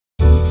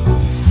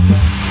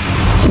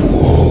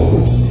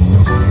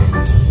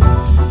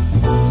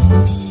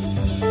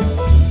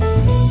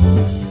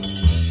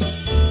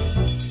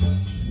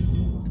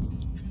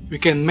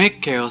can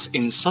make chaos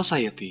in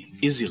society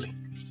easily.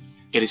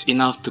 It is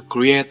enough to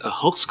create a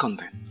hoax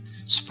content,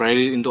 spread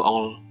it into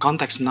all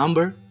contact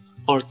number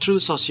or through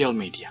social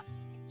media.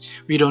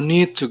 We don't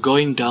need to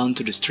going down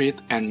to the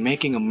street and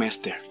making a mess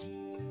there.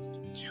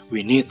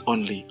 We need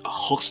only a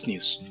hoax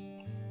news.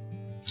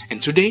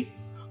 And today,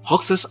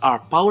 hoaxes are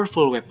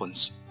powerful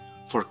weapons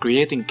for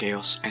creating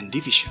chaos and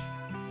division.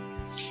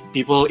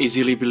 People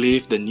easily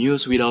believe the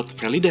news without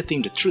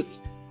validating the truth.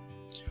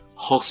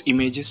 Hoax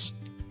images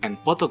and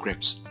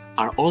photographs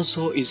are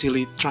also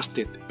easily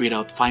trusted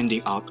without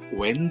finding out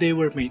when they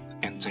were made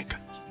and taken.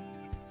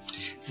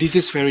 This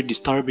is very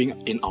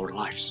disturbing in our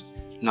lives.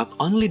 Not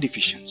only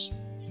divisions,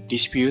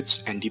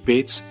 disputes and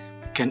debates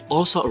can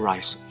also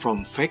arise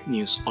from fake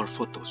news or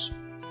photos.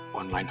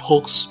 Online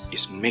hoax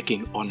is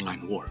making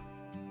online war.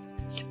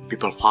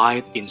 People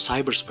fight in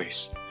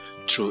cyberspace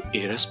through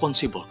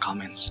irresponsible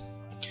comments.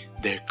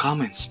 Their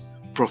comments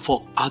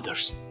provoke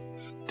others.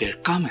 Their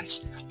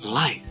comments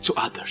lie to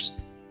others.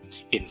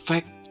 In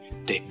fact,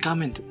 they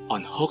comment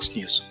on hoax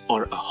news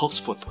or a hoax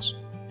photos.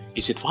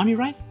 Is it funny,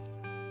 right?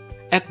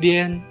 At the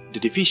end, the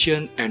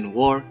division and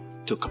war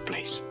took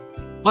place.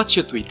 What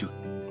should we do?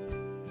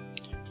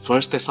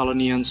 1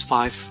 Thessalonians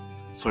 5,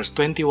 verse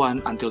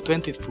 21 until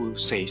 22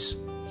 says,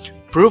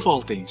 "Prove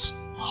all things,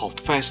 hold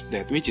fast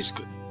that which is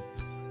good.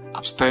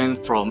 Abstain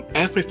from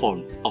every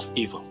form of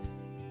evil.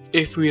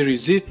 If we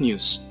receive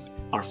news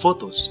or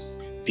photos,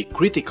 be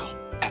critical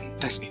and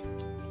test it.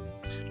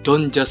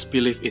 Don't just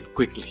believe it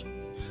quickly.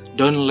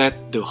 Don't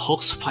let the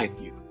hoax fight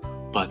you,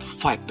 but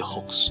fight the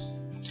hoax.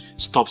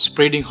 Stop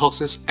spreading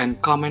hoaxes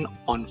and comment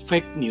on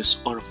fake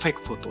news or fake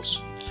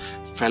photos.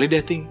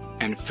 Validating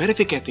and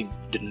verifying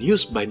the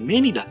news by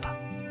many data.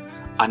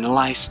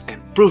 Analyze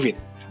and prove it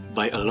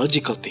by a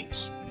logical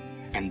things.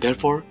 And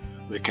therefore,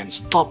 we can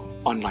stop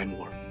online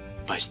war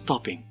by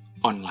stopping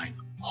online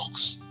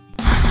hoax."